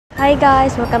Hi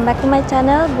guys, welcome back to my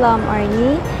channel, Glahm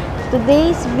Arni.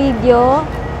 Today's video,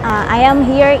 I am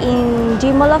here in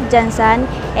Mall of GenSan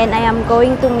and I am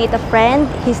going to meet a friend.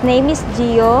 His name is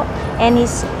Gio and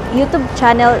his YouTube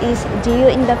channel is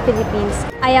Gio in the Philippines.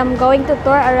 I am going to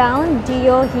tour around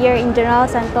Gio here in General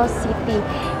Santos City.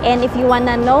 And if you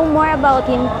wanna know more about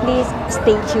him, please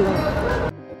stay tuned.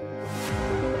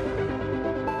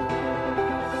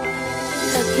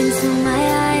 Look into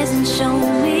my eyes and show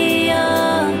me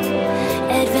your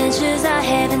adventures I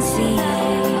haven't seen.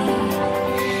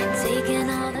 Taking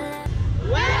all the...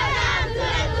 Welcome to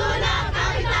the Tuna,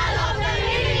 capital of the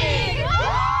Philippines!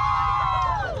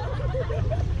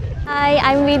 Hi,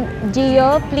 I'm with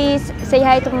Gio. Please say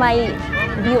hi to my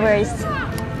viewers.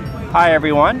 Hi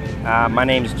everyone, my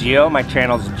name is Gio. My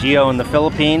channel is Gio in the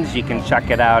Philippines. You can check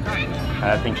it out.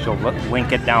 I think she'll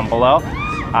link it down below.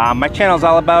 My channel is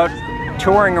all about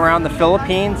touring around the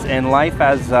Philippines and life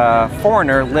as a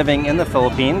foreigner living in the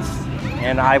Philippines.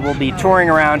 And I will be touring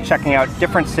around, checking out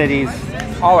different cities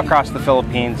all across the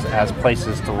Philippines as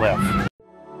places to live.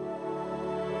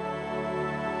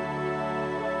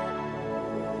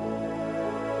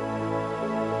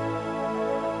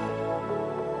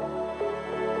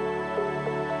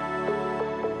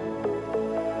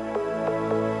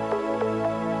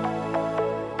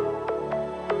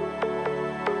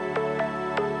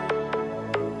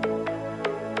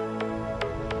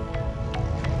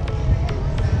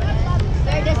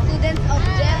 The students of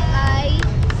GenSan.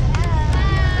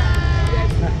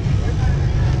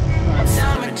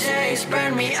 Summer days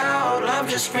burn me out, love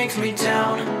just brings me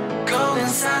down. Go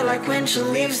inside like windshield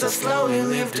leaves that slowly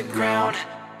leave the ground.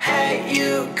 Hey,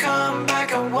 you come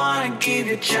back, I wanna give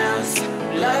you a chance.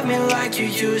 Love me like you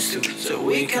used to, so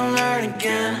we can learn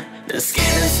again. The skin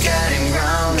is getting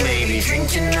brown, baby,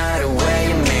 drink your night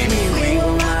away. Maybe we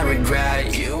will not regret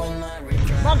it, you will not regret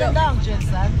it. Magandang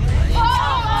GenSan.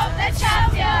 Home of the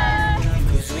champion!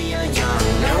 Cause we are young,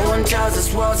 no one tells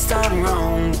us what's done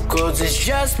wrong. Cause it's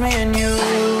just me and you.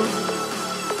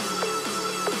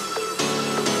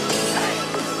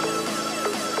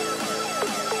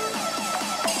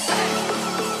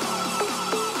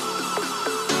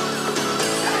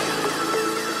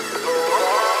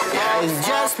 Yeah, it's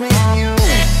just me and you.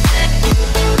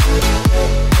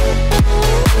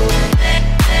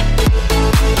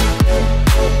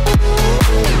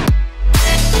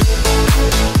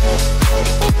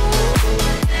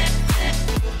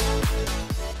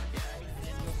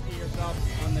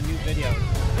 On the new video.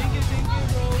 Thank you, bro.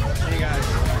 Hey guys.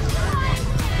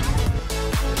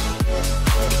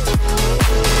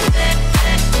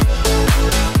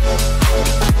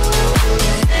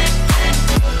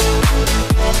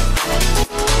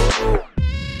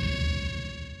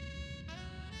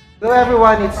 Hello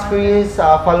everyone, it's Chris.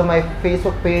 Follow my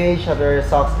Facebook page under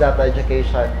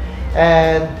Socks.education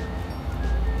and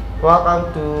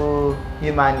welcome to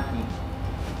Humanity.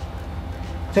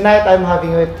 Tonight I'm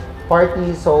having a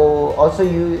party, so also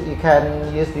you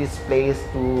can use this place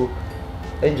to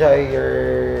enjoy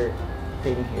your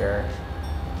thing here.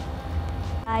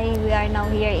 Hi, we are now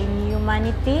here in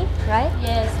Humanity, right?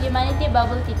 Yes, Humanity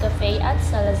Bubble Tea Cafe at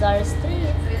Salazar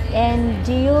Street. And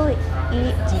Gio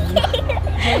is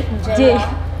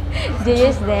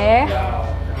there.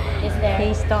 Is there?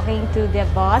 He's talking to the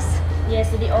boss. Yes,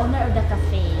 the owner of the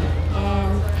cafe.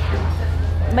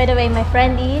 And by the way, my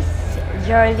friend is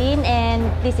Geraldine,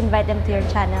 and please invite them to your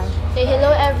channel. Okay,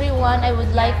 hello everyone. I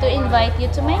would like to invite you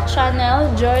to my channel,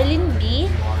 Geraldine B.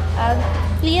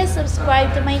 Please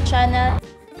subscribe to my channel.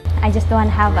 I just want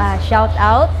to have a shout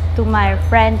out to my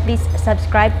friend. Please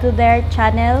subscribe to their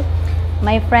channel.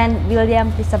 My friend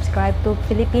William, please subscribe to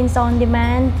Philippines On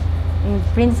Demand,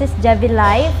 Princess Javi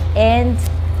Life, and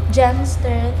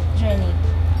Gemster Journey.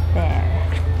 there.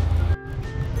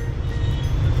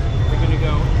 We're gonna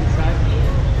go inside.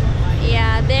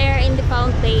 Yeah, there in the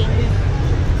fountain.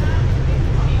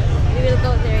 We will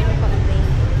go there in the fountain.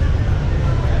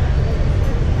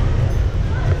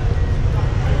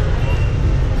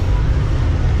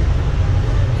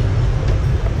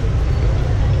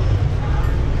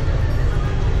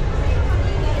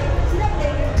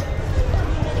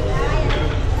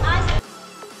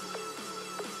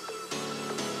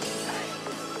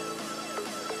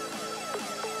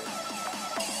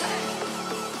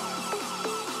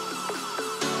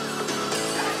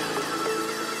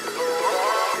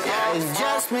 It's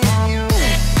just me and you.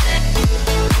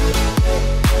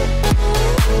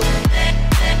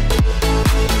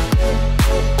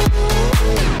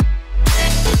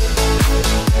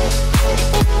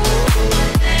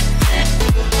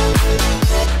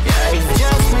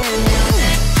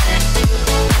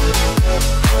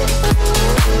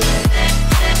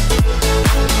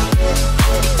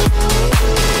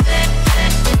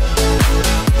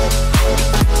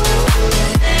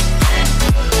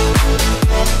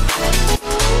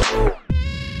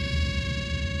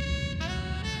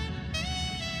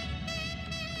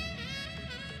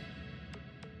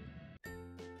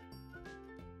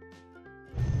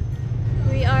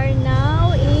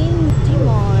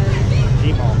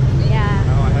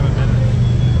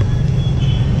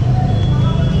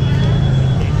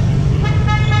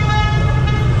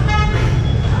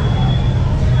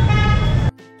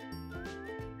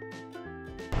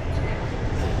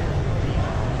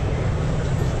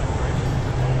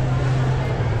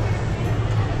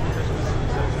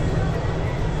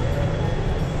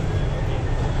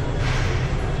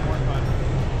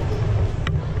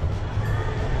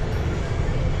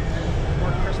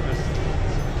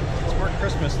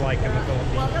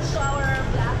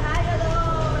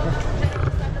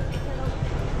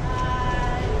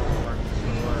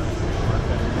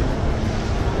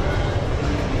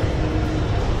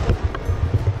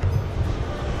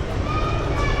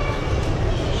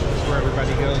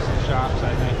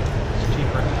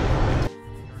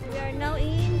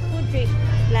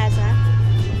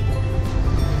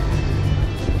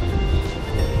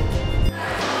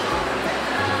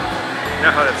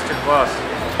 Close.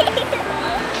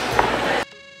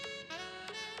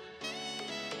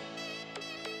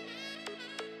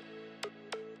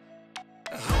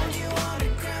 Hold you on the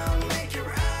ground, make your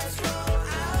eyes roll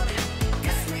out.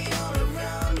 Kiss me all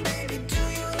around, baby, do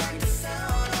you like the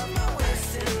sound of my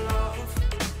wasted love?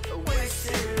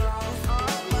 Wasted love,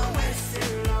 of my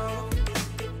wasted love.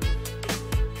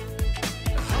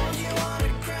 Hold you on the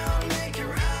ground, make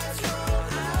your eyes roll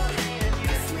out.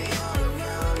 Kiss me all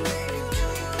around, baby, do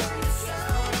you like the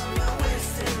sound of my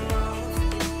wasted love?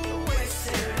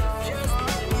 Wasted love,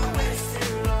 of my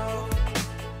wasted love.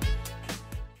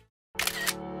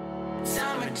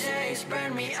 Summer days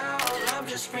burn me out, love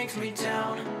just brings me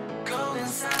down. Cold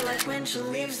inside like winter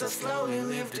leaves that slowly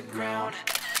leave the ground.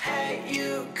 Hey,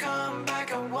 you come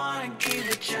back, I wanna give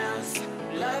you a chance.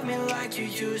 Love me like you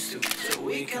used to, so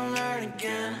we can learn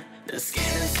again. The skin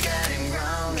is getting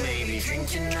brown, baby,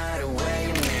 drink your night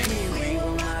away. Maybe we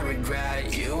will not regret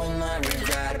it, you will not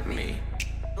regret me.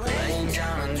 Laying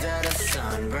down under the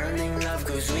sun, burning love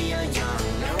cause we are young.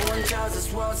 No one tells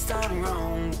us what's done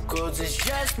wrong, cause it's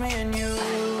just me and you.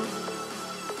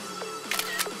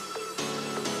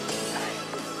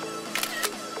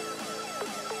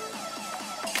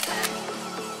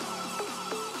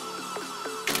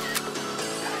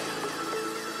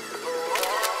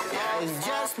 Yeah, it's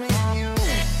just me and you.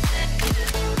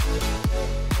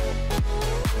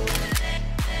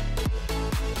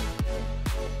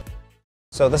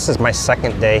 So this is my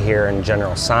second day here in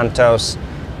General Santos,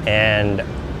 and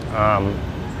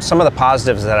some of the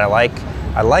positives that I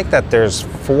like that there's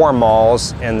 4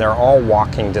 malls and they're all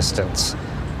walking distance.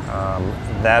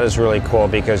 That is really cool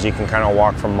because you can kind of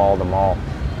walk from mall to mall.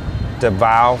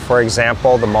 Davao, for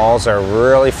example, the malls are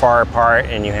really far apart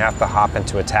and you have to hop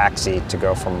into a taxi to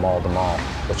go from mall to mall,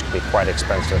 which can be quite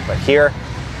expensive. But here,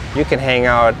 you can hang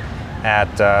out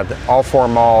at all 4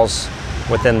 malls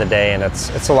within the day, and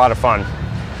it's a lot of fun.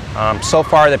 So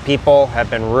far the people have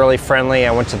been really friendly.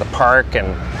 I went to the park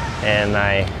and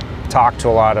I talked to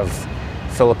a lot of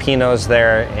Filipinos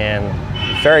there, and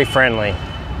very friendly,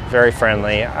 very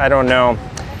friendly. I don't know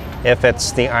if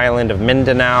it's the island of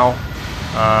Mindanao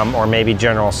or maybe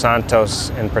General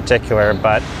Santos in particular,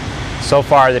 but so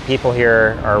far the people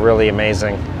here are really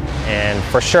amazing, and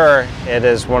for sure it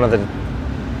is one of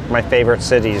my favorite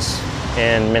cities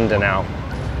in Mindanao.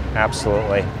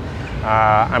 Absolutely.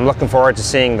 I'm looking forward to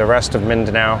seeing the rest of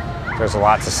Mindanao. There's a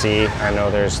lot to see. I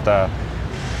know there's the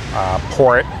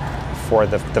port for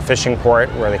the fishing port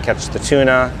where they catch the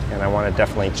tuna, and I want to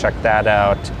definitely check that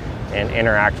out and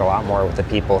interact a lot more with the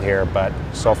people here. But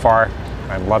so far,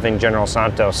 I'm loving General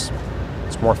Santos.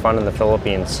 It's more fun in the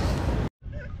Philippines.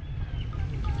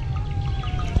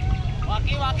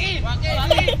 Waki, waki, waki,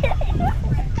 waki.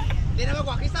 Di naman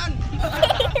waki, son.